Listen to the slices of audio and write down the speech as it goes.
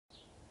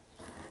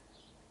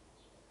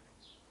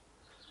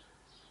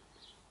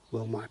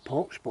Well, my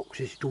parts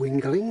box is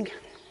dwindling.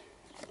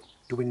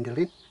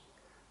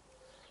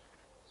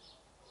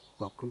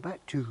 Welcome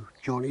back to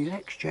Johnny's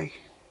XJ.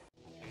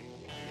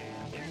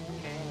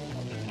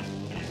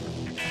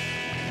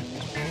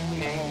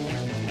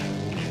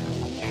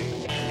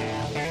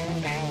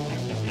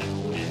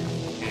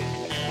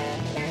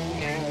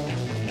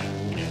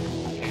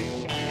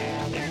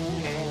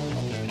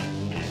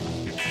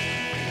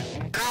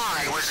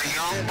 I was a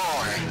young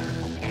boy.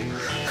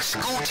 A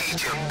school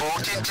teacher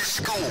brought into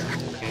school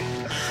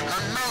a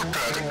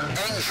moped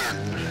engine,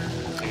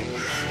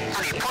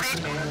 and he put it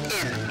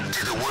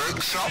into the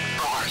workshop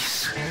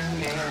vice,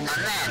 and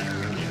then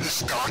he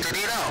started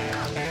it up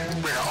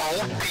with an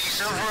old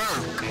piece of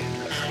rope,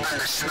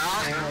 and the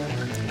smell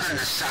and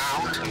the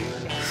sound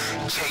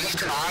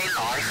changed my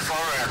life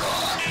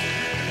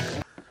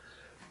forever.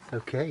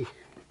 Okay,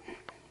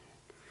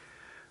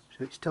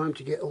 so it's time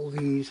to get all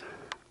these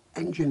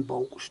engine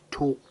bolts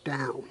torqued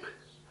down,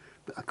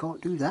 but I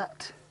can't do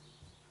that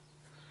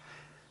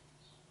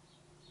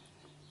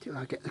till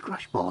I get the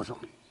crash bars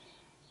on,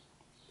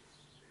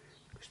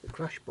 because the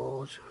crash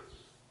bars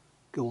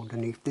go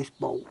underneath this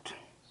bolt.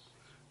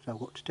 So I've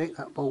got to take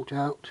that bolt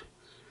out,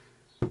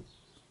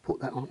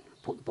 put that on,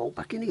 put the bolt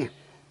back in here,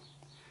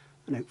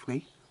 and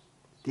hopefully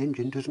the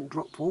engine doesn't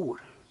drop forward.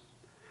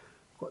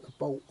 I've got the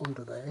bolt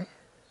under there,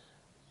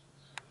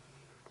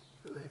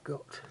 and they've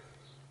got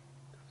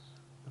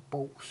the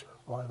bolts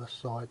either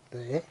side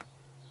there,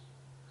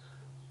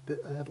 but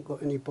I haven't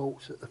got any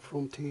bolts at the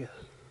front here.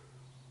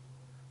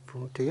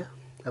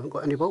 I haven't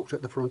got any bolts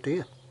at the front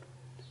here.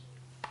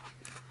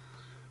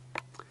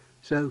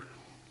 So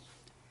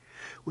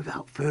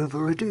without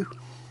further ado,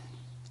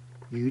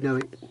 you know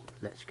it,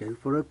 let's go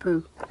for a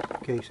poo.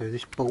 Okay, so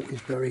this bolt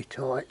is very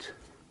tight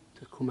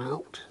to come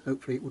out.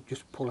 Hopefully it would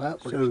just pull out,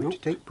 but so to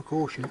take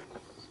precaution,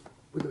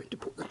 we're going to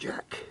put the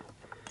jack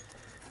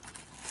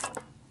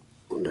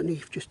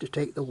underneath just to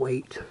take the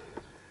weight.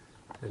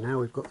 So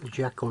now we've got the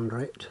jack under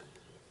it.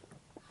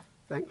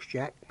 Thanks,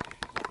 Jack.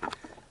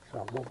 So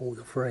I'll wobble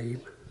the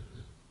frame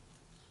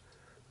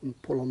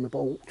and pull on the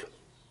bolt.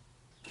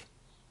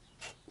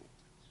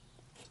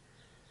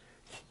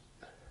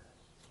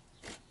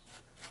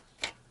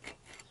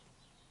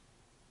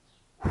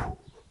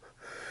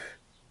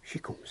 She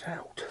comes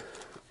out.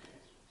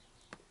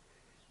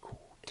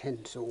 Cool,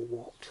 tensile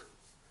watt.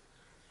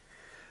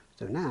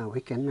 So now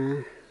we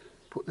can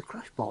put the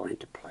crash bar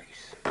into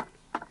place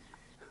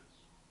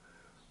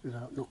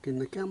without knocking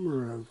the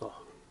camera over.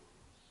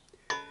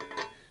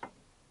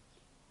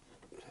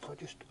 So if I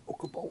just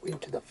hook a bolt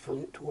into the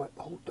front to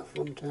hold the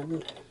front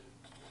end,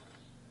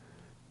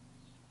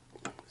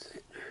 that's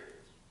it.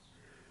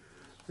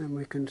 Then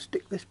we can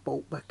stick this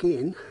bolt back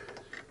in.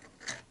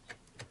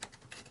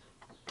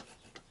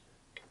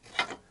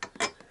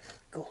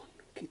 Go on,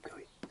 keep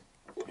going.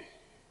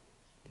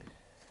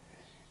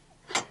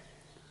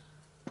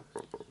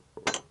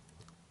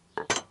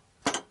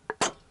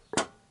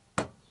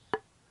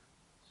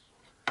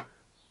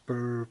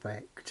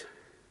 Perfect.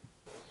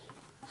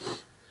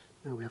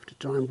 Now we have to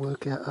try and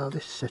work out how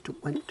this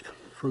setup went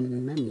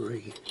from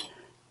memory.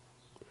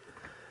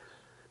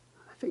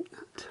 I think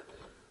that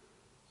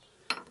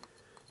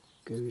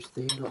goes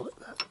there like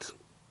that,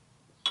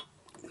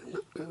 and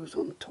that goes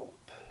on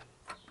top.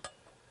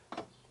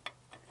 Let's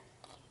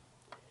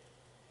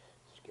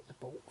get the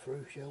bolt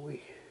through, shall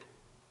we?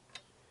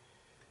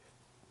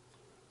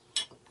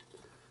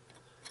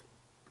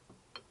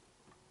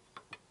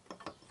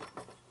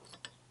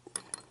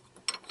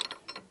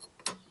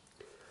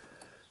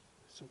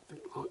 Something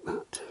like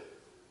that.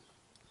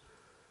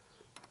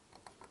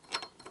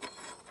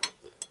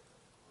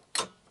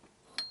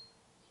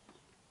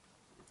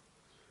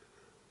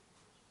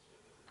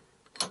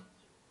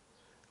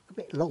 A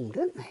bit long,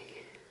 don't they?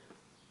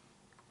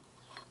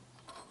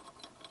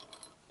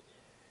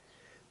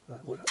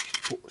 Right, we'll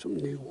actually put some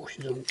new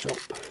washers on top.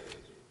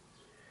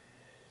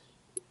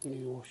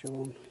 New washer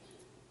on.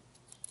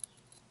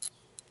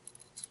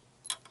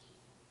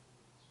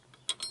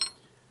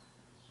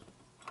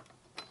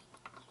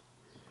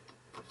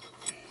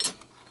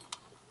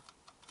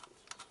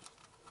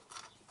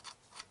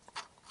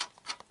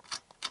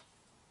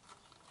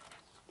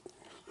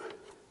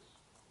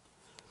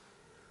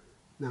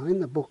 Now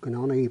in the book and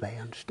on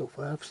eBay and stuff,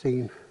 I have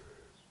seen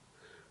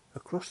a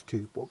cross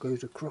tube what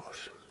goes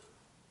across,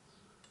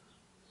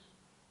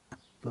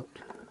 but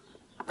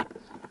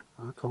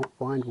I can't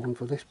find one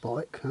for this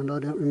bike, and I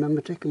don't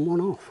remember taking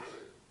one off.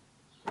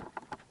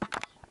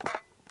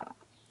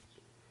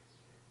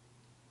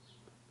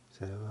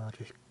 So I'll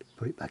just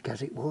put it back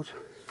as it was.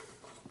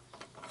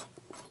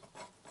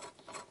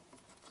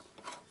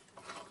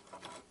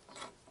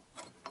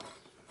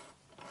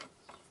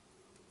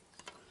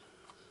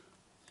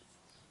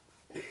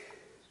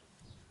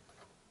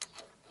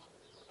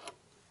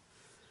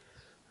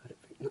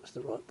 That's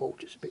the right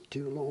bolt, it's a bit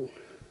too long.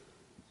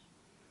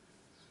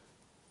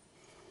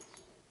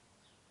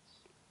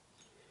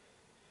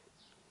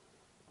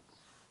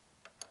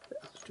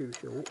 That's too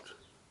short.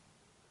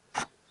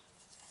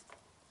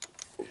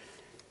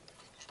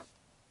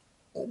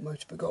 Oh.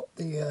 Almost forgot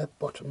the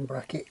bottom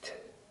bracket.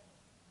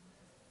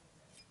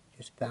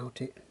 Just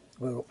found it.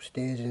 We're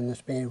upstairs in the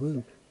spare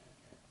room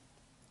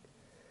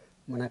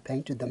when I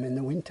painted them in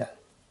the winter.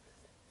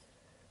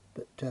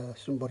 But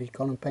somebody's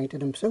gone and painted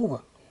them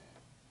silver.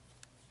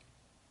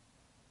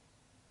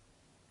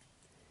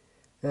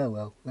 Oh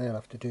well, they'll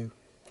have to do.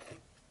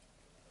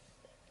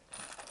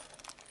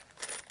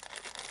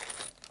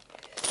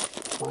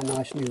 My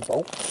nice new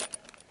bolts.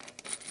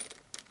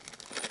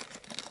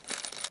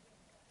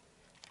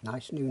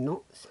 Nice new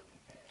knots.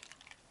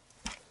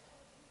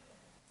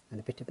 And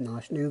a bit of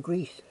nice new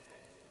grease.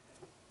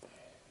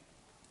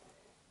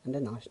 And a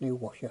nice new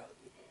washer.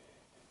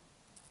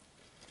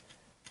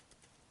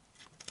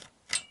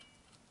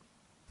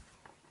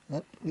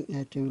 Yep, I think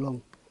they're too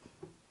long.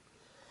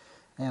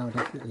 They are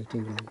definitely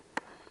too long.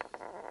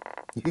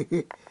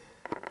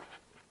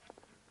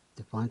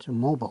 To find some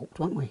more bolts,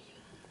 won't we?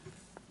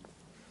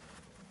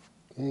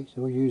 Okay,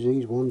 so we'll use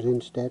these ones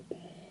instead.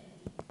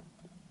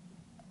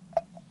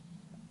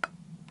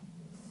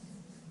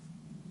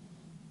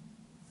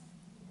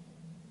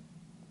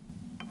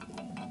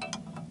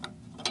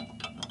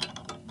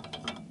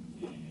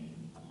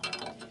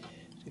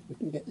 See if we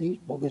can get these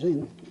buggers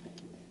in.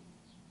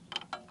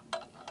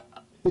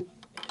 You're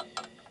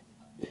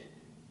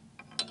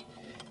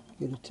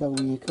going to tell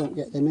me you can't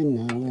get them in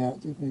now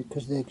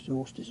because the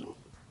exhaust is on.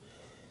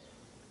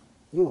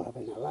 You're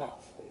having a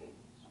laugh.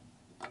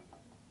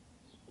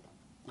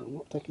 I'm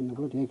not taking the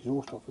bloody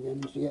exhaust off again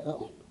just to get that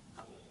on.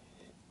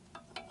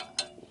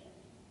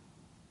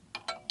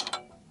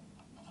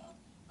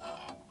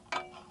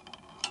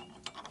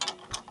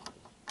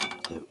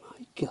 Oh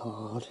my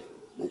God.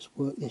 Let's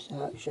work this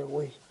out, shall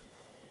we?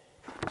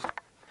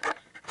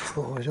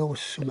 Oh, there's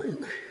always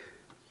something.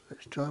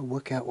 Let's try and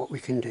work out what we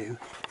can do.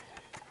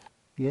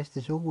 Yes,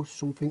 there's always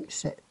something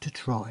set to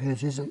try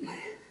us, isn't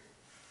there?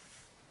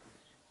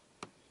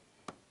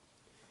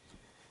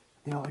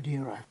 The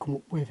idea I've come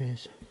up with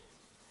is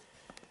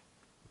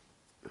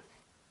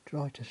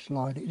try to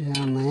slide it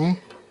down there,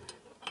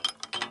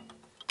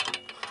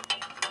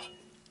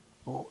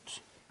 but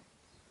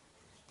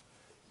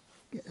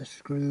get a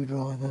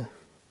screwdriver,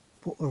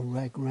 put a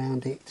rag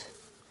round it,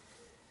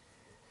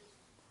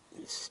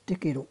 and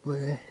stick it up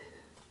there,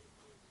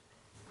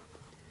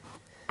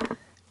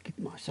 give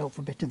myself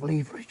a bit of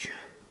leverage,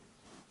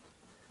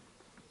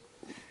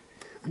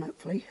 and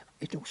hopefully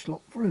it'll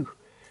slot through,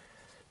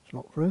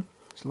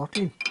 slot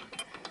in.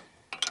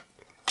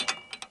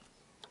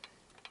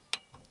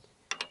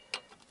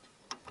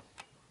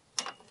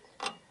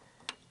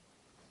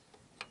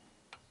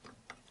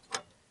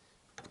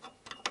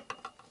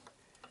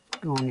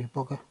 Go on, you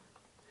bugger.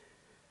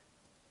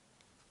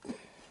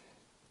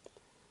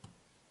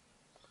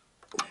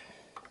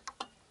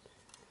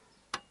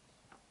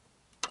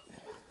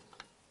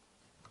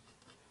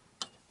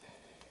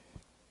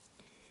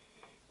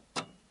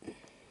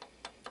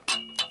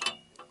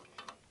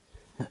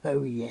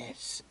 Oh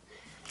yes.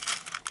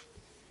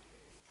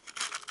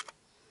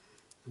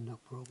 And I'll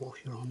put a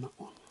washer on that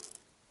one.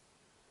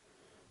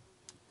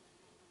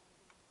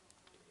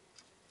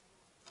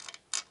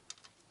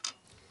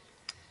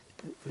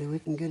 Hopefully we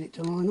can get it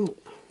to line up.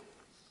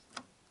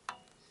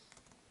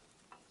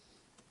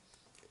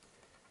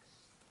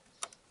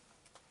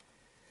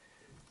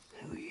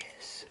 Oh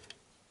yes.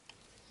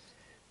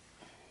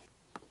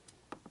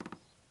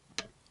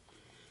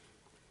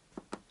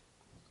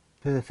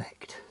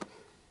 Perfect.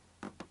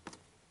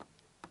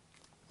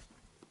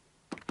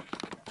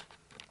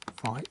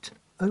 Fight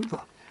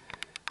over.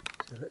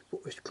 So let's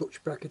put this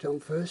clutch bracket on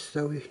first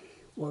so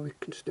while we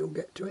can still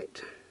get to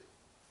it.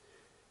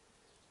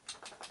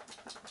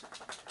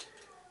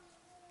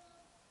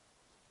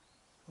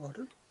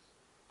 Pardon?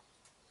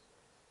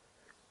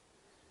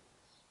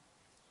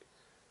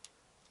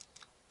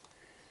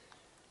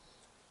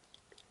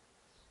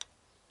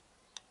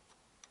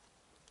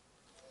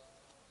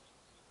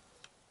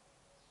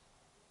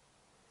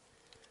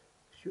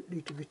 Shouldn't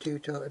need to be too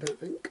tight, I don't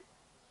think.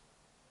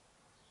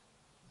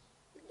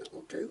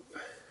 That'll do.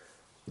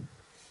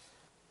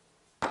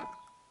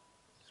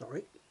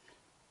 Sorry.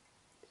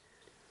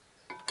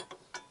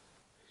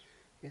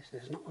 Yes,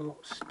 there's not a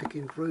lot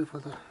sticking through for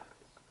the...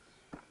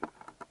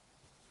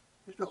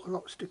 There's not a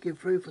lot sticking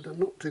through for the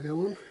nut to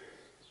go on.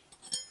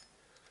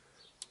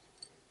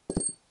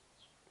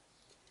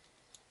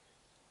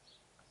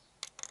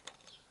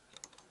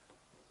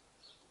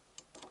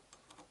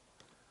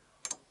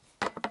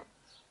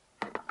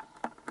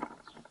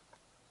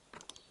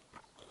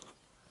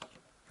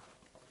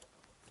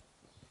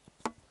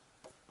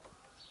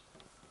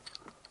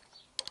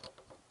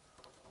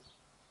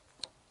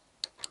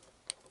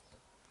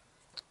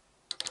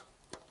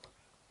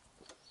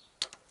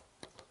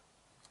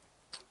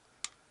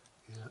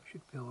 Yeah, that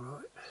should be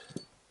alright.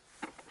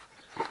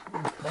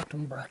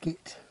 Bottom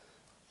bracket.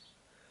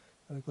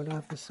 We're going to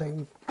have the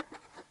same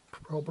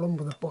problem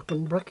with the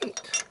bottom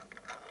bracket.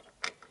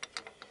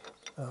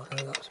 Oh,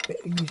 no, that's a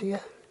bit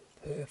easier.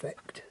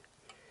 Perfect.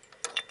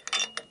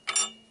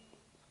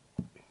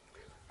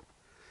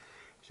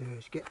 So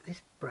let's get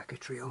this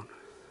bracketry on.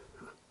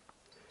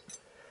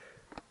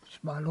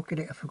 just by looking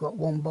at it I forgot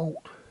one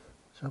bolt,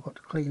 so I've got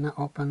to clean that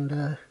up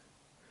and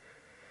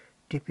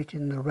dip it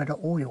in the red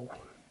oil.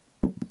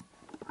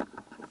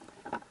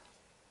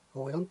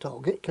 Oil on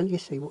target, can you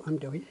see what I'm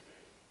doing?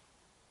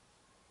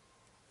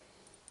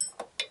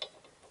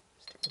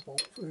 Stick a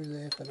bolt through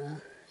there for now.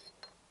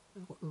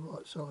 I've got the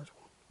right size one.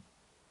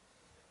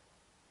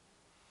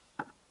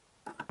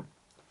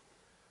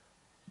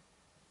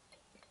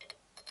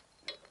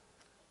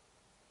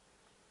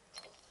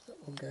 That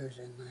one goes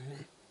in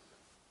there.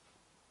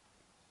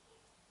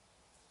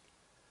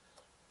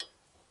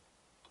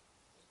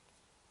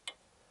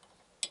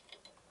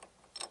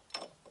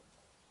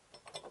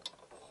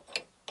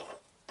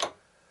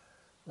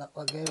 That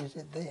one goes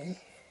in there.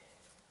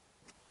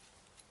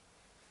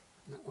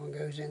 That one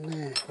goes in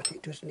there, but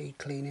it does need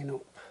cleaning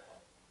up.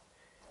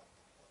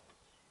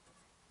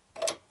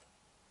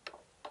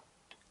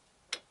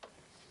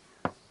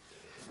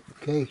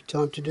 Okay,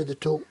 time to do the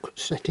torque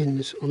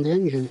settings on the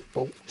engine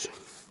bolts.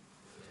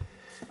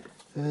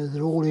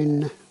 They're all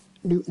in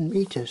Newton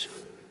meters.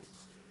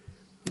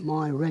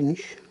 My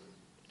wrench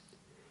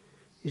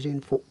is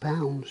in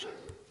foot-pounds,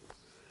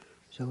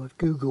 so I've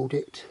googled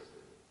it.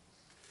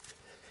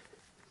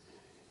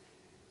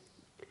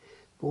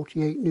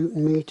 48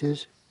 Newton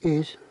meters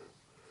is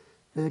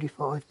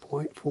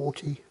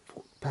 35.40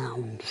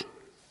 foot-pounds.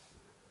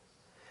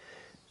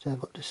 So I've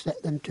got to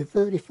set them to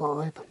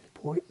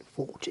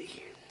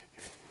 35.40.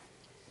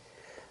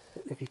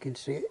 Don't know if you can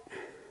see it.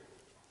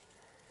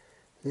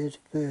 There's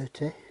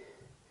 30,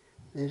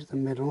 there's the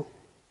middle,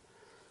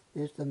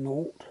 there's the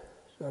 0,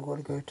 so I've got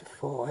to go to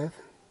 5.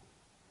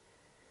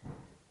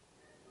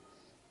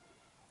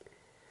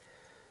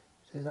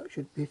 So that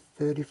should be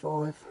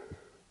 35,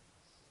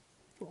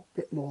 or a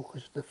bit more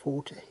because of the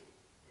 40. And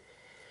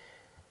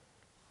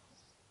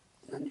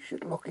then you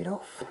should lock it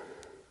off.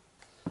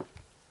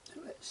 So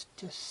let's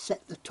just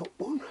set the top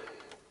one.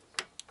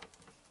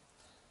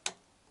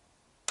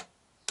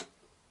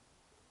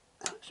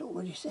 That's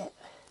already set.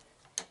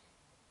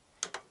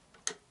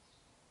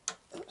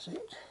 That's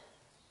it.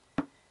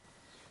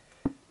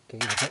 Okay,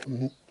 the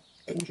bottom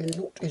engine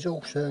nut is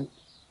also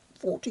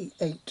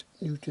 48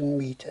 Newton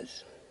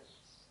meters.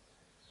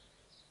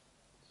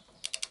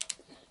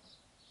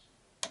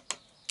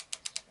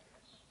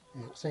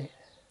 And that's it.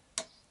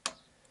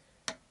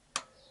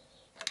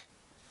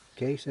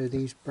 Okay, so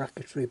these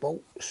bracketry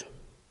bolts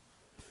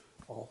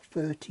are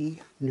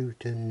 30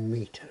 Newton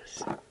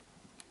meters.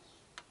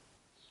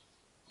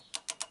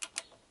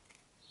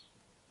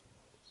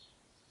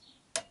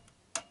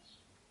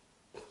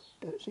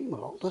 Don't seem a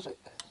lot, does it?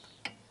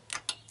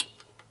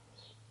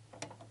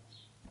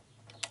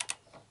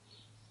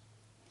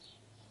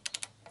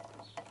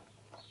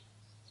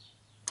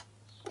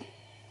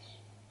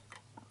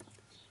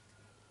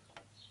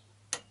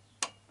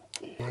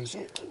 That's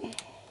it.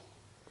 Let's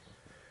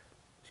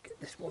get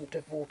this one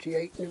to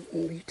 48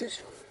 Newton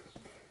meters.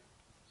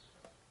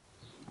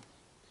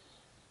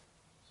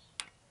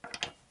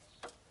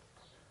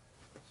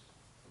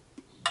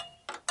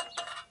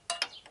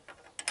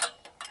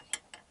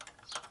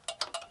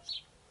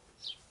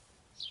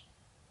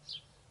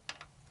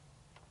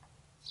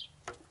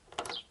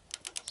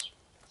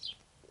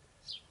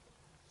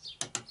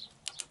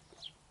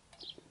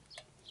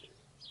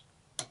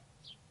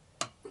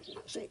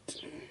 That's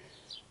it.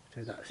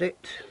 So that's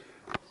it.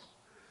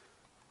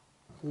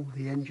 All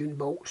the engine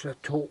bolts are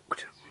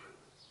torqued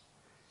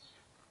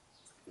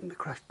and the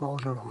crash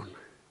bars are on.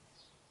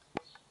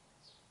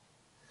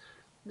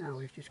 Now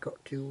we've just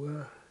got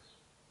to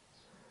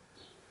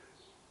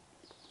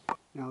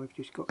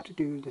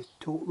do the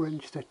torque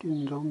wrench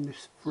settings on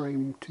this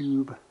frame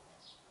tube,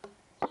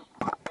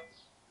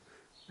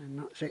 and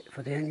that's it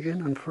for the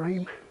engine and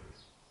frame,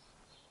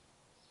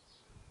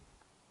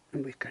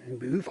 and we can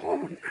move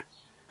on.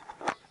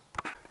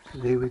 So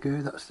there we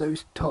go, that's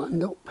those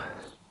tightened up.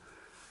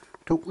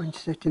 Torque wrench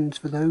settings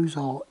for those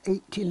are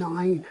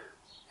 89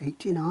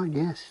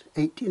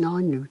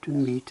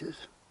 Newton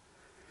meters.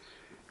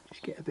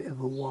 Just get a bit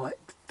of a white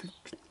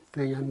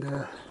thing and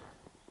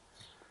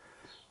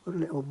put a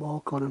little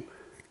mark on them,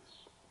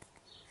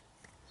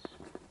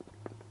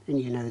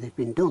 and you know they've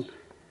been done.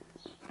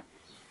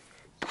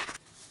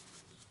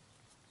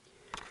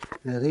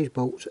 Now these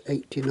bolts are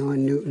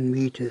 89 Newton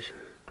meters.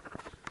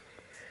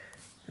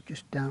 I've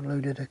just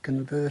downloaded a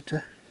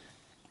converter.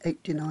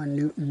 89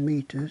 Newton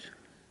meters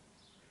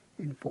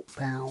in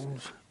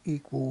foot-pounds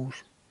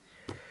equals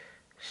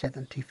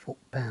 70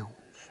 foot-pounds.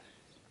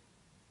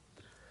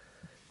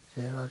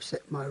 So I've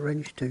set my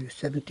wrench to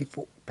 70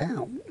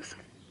 foot-pounds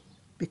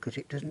because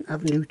it doesn't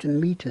have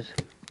Newton meters.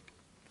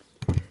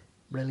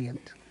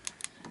 Brilliant.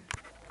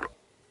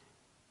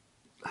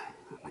 I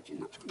imagine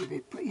that's going to be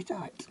pretty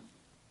tight.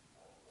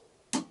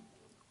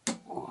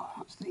 Oh,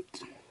 that's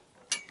neat.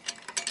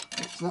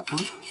 That's that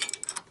one.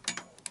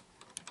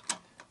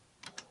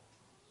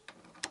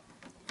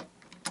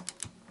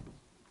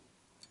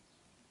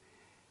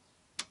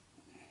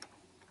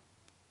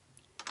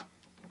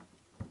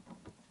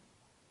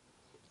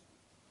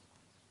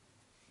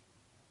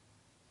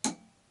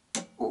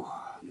 Oh,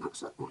 and that's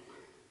that one.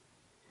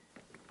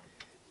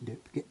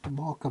 Don't forget to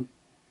mark them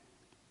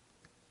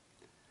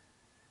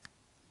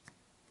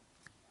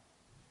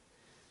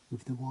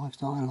with the wife's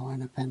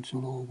eyeliner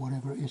pencil or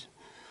whatever it is.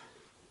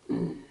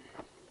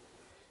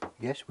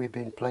 Yes, we've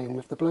been playing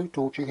with the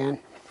blowtorch again.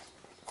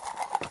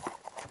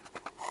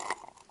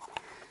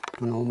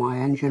 Done all my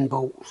engine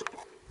bolts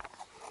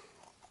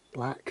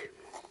black.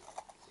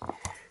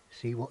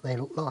 See what they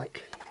look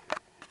like.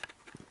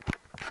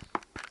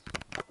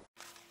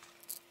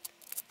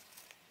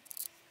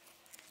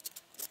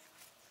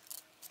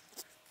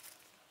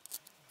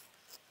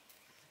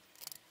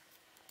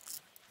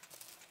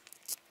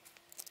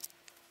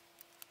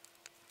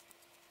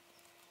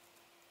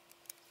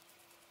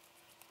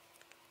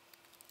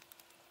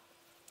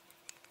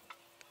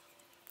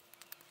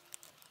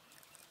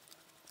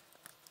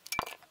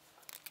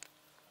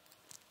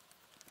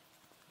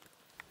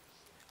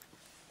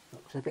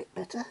 Looks a bit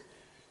better.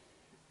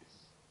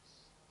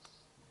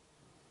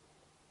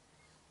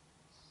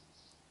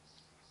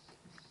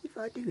 If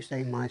I do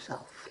say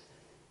myself.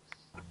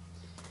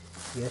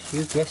 Yes,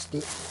 you guessed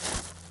it.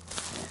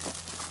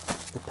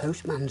 The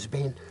postman's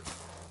bin.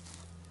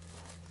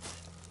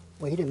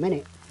 Wait a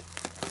minute,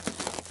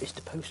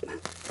 Mr. Postman.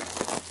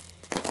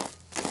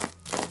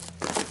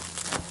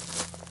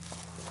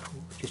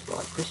 Oh, just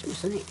like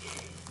Christmas, isn't it?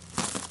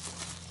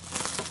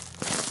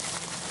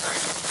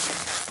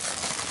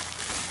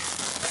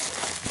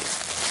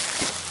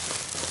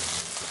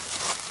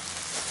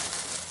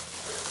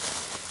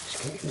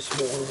 Getting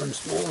smaller and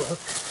smaller.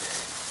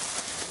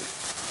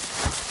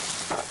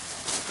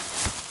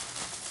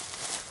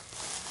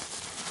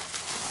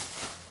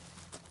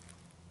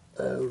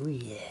 Oh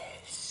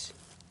yes.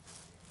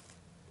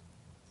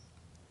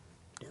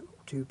 Don't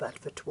look too bad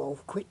for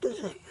 12 quid, does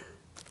it?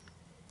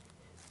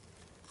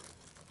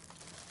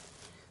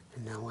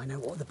 And now I know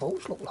what the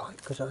bolts look like,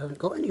 because I haven't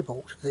got any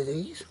bolts for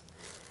these.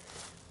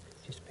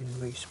 Just been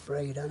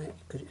resprayed on it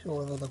because it's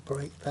all over the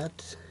brake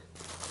pads.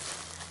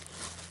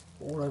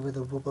 All over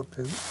the rubber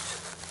boots.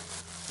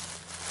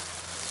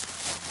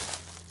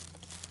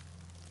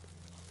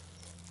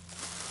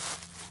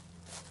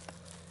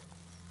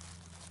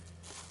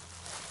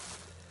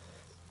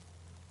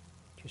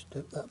 Just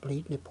hope that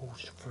bleed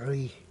nipple's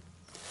free.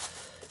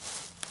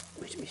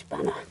 Where's my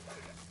spanner?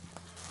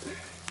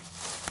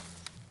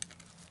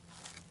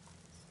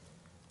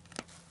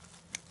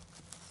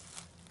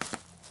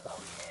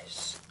 Oh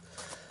yes,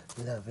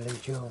 lovely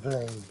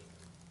jubbly.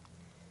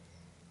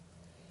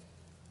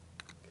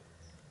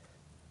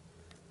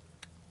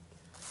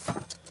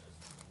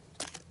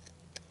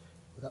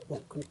 That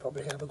one can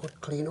probably have a good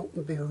clean up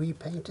and be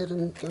repainted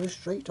and go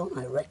straight on,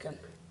 I reckon.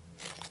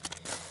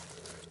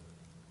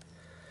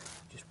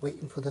 Just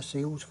waiting for the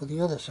seals for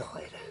the other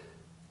side.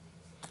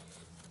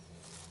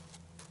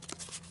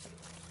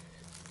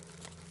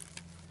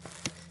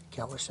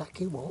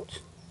 Kawasaki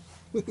what?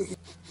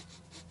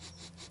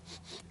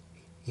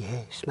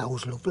 Yeah,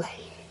 smells lovely.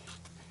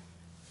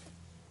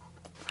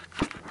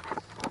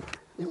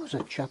 There was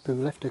a chap who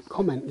left a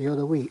comment the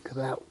other week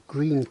about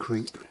green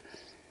creep.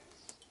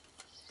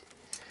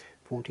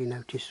 Thought he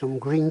noticed some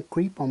green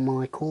creep on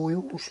my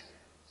coils,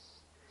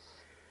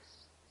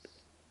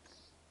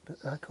 but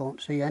I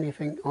can't see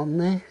anything on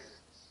there.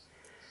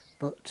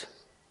 But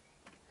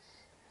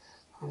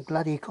I'm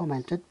glad he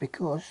commented,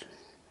 because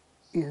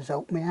he has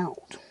helped me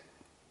out.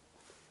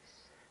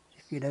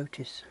 If you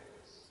notice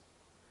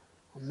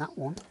on that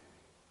one,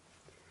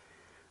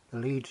 the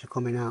leads are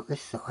coming out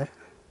this side,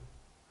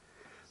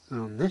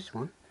 and on this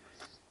one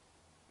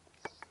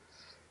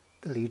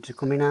the leads are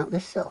coming out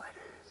this side.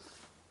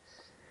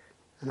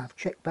 And I've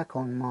checked back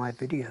on my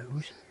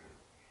videos,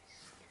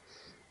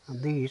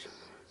 and these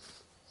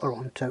are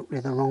on totally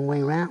the wrong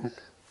way round.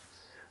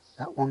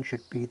 That one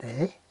should be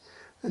there,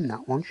 and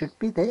that one should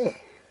be there.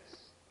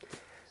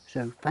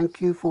 So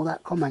thank you for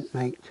that comment,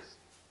 mate.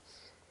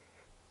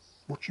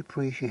 Much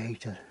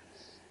appreciated.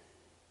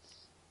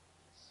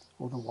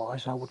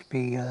 Otherwise I would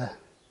be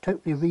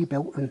totally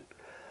rebuilt, and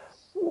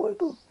why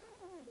the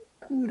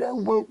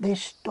hell won't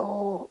this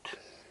start?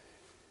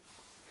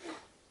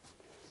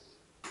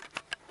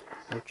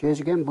 So cheers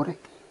again, buddy.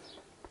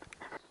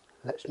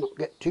 Let's not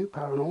get too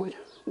paranoid.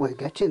 We're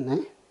getting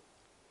there.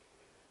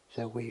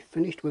 So we've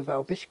finished with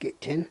our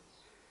biscuit tin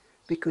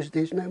because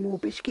there's no more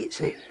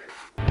biscuits in.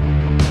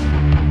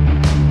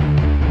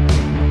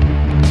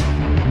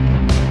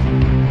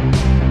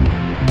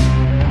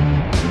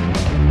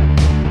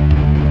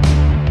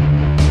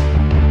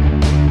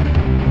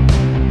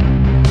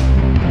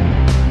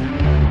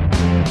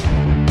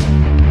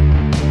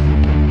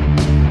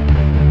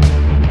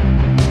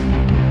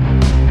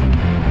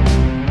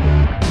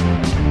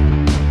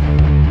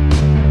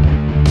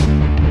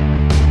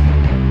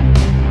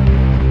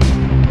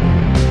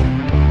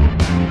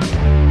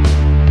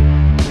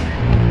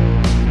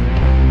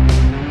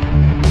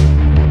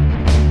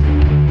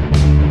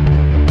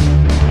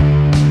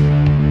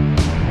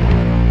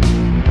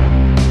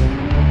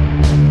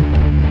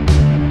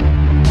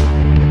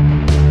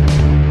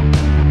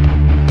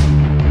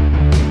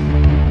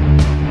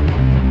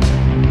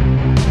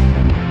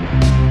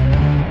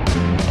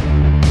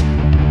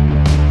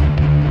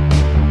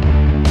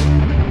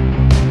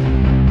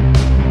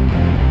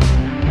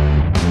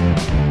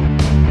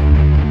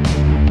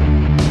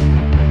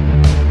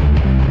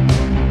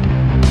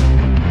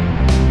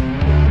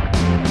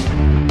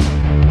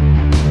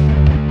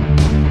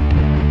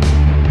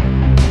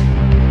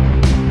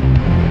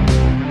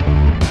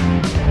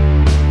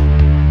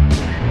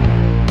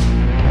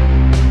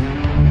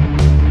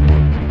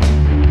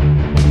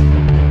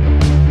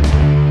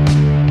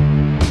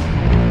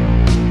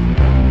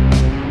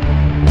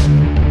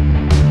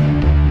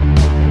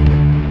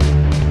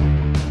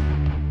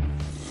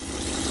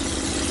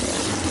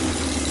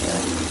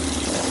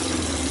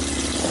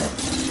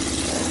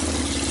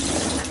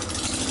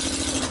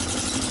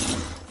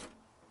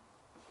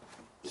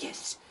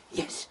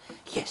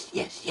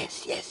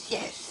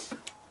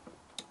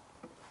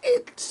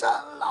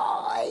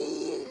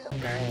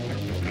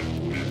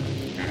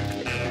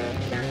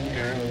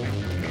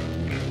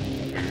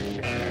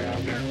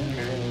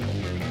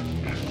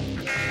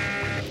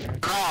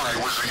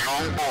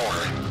 boy.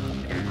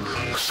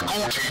 A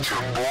school teacher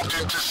brought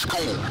into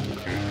school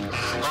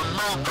a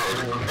moped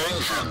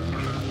engine,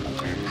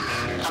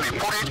 and he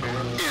put it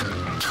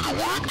into the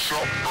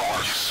workshop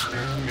price,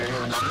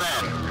 and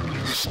then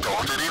he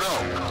started it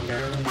up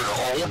with an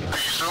old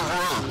piece of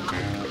rope,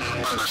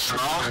 and the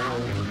smell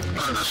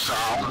and the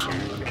sound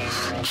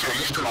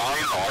changed my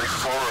life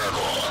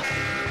forever.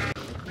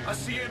 I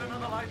see you in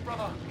another life,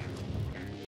 brother.